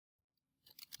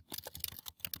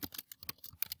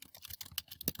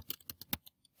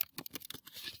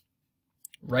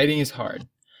Writing is hard.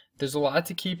 There's a lot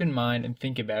to keep in mind and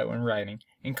think about when writing,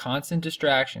 and constant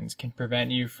distractions can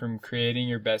prevent you from creating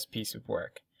your best piece of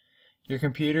work. Your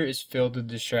computer is filled with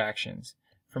distractions,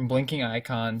 from blinking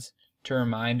icons to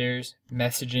reminders,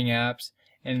 messaging apps,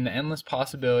 and the endless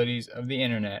possibilities of the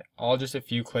internet, all just a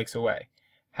few clicks away.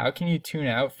 How can you tune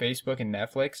out Facebook and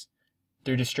Netflix?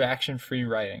 Through distraction-free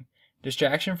writing.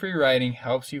 Distraction-free writing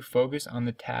helps you focus on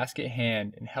the task at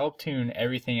hand and help tune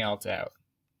everything else out.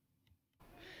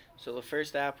 So the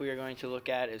first app we are going to look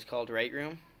at is called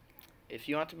Writeroom. If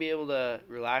you want to be able to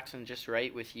relax and just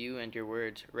write with you and your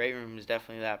words, Writeroom is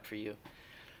definitely the app for you.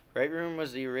 Writeroom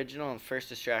was the original and first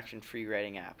distraction-free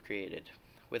writing app created.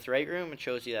 With Writeroom, it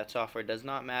shows you that software does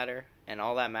not matter, and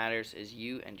all that matters is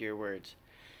you and your words.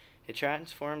 It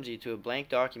transforms you to a blank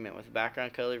document with a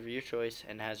background color of your choice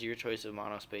and has your choice of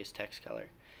monospace text color.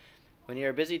 When you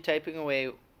are busy typing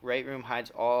away, Writeroom hides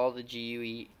all the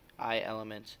GUI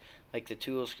elements like the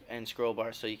tools and scroll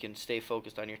bar so you can stay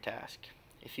focused on your task.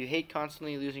 If you hate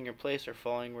constantly losing your place or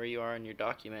falling where you are in your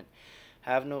document,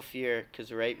 have no fear,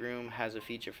 because Writeroom has a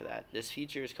feature for that. This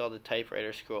feature is called the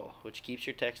typewriter scroll, which keeps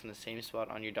your text in the same spot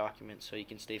on your document so you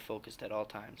can stay focused at all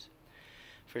times.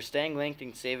 For staying linked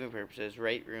and saving purposes,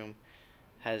 Writeroom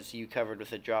has you covered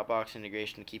with a Dropbox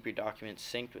integration to keep your documents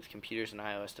synced with computers and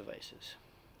iOS devices.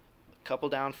 A couple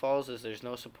downfalls is there's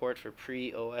no support for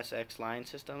pre-OS X line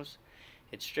systems.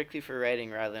 It's strictly for writing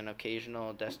rather than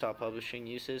occasional desktop publishing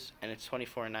uses, and it's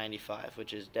 $24.95,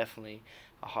 which is definitely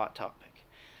a hot topic.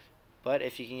 But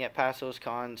if you can get past those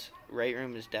cons,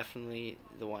 Writeroom is definitely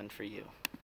the one for you.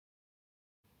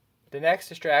 The next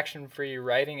distraction-free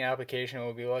writing application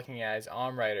we'll be looking at is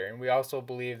OmmWriter, and we also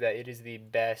believe that it is the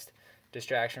best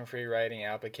distraction-free writing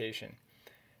application.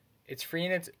 It's free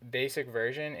in its basic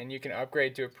version, and you can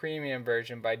upgrade to a premium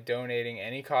version by donating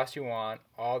any cost you want,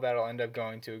 all that'll end up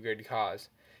going to a good cause.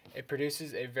 It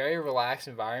produces a very relaxed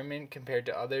environment compared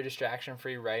to other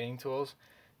distraction-free writing tools.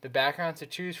 The backgrounds to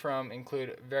choose from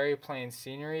include very plain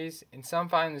sceneries, and some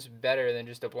find this better than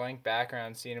just a blank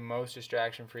background seen in most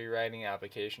distraction-free writing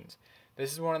applications.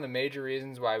 This is one of the major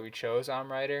reasons why we chose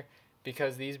OmmWriter,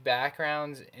 because these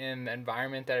backgrounds and the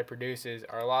environment that it produces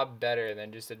are a lot better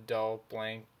than just a dull,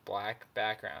 blank, black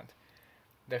background.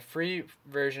 The free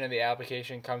version of the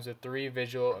application comes with 3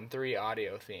 visual and 3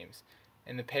 audio themes,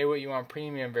 and the Pay What You Want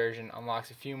premium version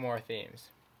unlocks a few more themes.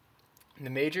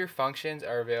 The major functions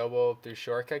are available through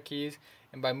shortcut keys,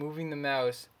 and by moving the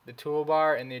mouse, the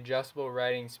toolbar and the adjustable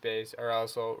writing space are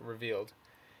also revealed.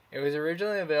 It was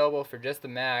originally available for just the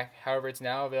Mac, however it's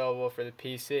now available for the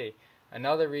PC.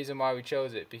 Another reason why we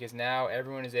chose it, because now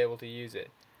everyone is able to use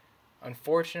it.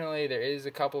 Unfortunately, there is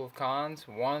a couple of cons.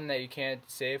 One, that you can't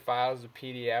save files as a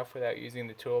PDF without using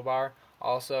the toolbar.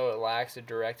 Also, it lacks a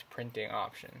direct printing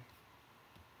option.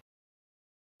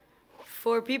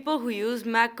 For people who use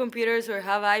Mac computers or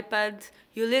have iPads,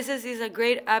 Ulysses is a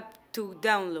great app to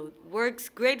download. Works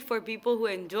great for people who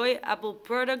enjoy Apple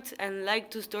products and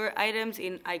like to store items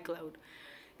in iCloud.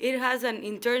 It has an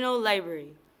internal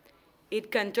library. It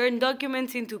can turn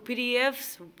documents into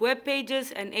PDFs, web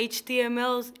pages, and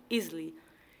HTMLs easily.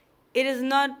 It is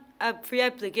not a free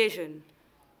application.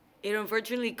 It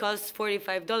unfortunately costs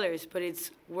 $45, but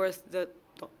it's worth the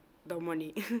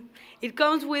money. It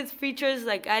comes with features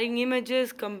like adding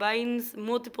images, combines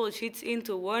multiple sheets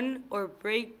into one, or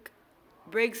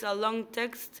breaks a long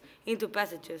text into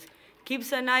passages.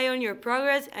 Keeps an eye on your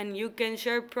progress, and you can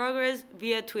share progress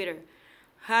via Twitter.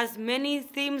 Has many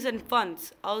themes and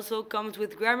fonts. Also comes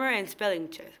with grammar and spelling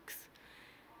checks.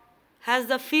 Has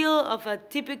the feel of a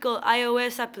typical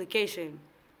iOS application.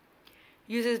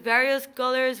 Uses various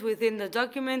colors within the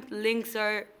document. Links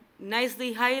are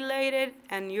nicely highlighted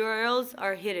and URLs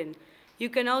are hidden. You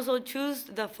can also choose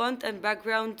the font and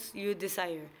backgrounds you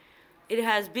desire. It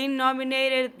has been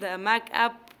nominated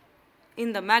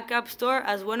in the Mac App Store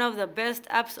as one of the best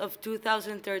apps of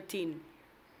 2013.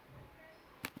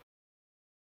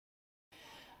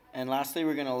 And lastly,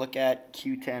 we're going to look at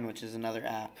Q10, which is another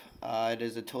app. It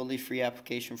is a totally free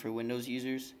application for Windows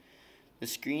users. The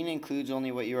screen includes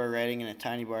only what you are writing and a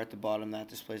tiny bar at the bottom that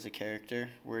displays a character,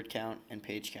 word count, and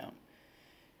page count.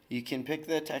 You can pick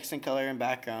the text and color and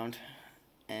background,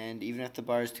 and even if the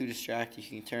bar is too distracting,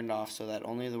 you can turn it off so that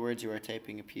only the words you are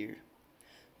typing appear.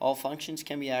 All functions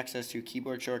can be accessed through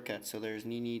keyboard shortcuts, so there is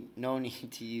no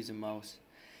need to use a mouse.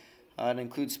 It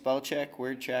includes spell check,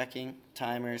 word tracking,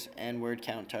 timers, and word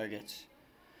count targets.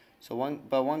 One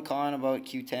con about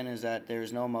Q10 is that there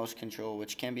is no mouse control,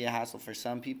 which can be a hassle for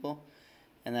some people,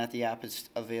 and that the app is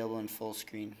available in full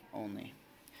screen only.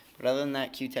 But other than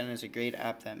that, Q10 is a great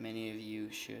app that many of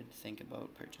you should think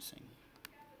about purchasing.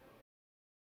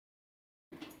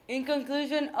 In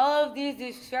conclusion, all of these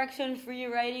distraction-free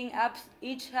writing apps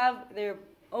each have their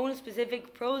own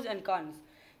specific pros and cons.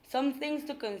 Some things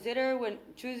to consider when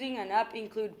choosing an app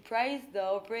include price, the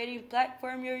operating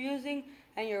platform you're using,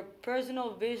 and your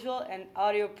personal visual and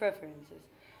audio preferences.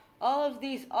 All of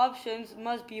these options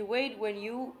must be weighed when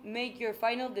you make your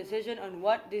final decision on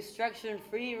what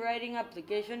distraction-free writing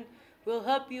application will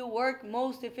help you work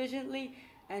most efficiently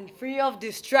and free of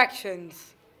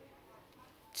distractions.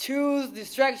 Choose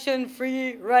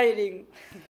distraction-free writing.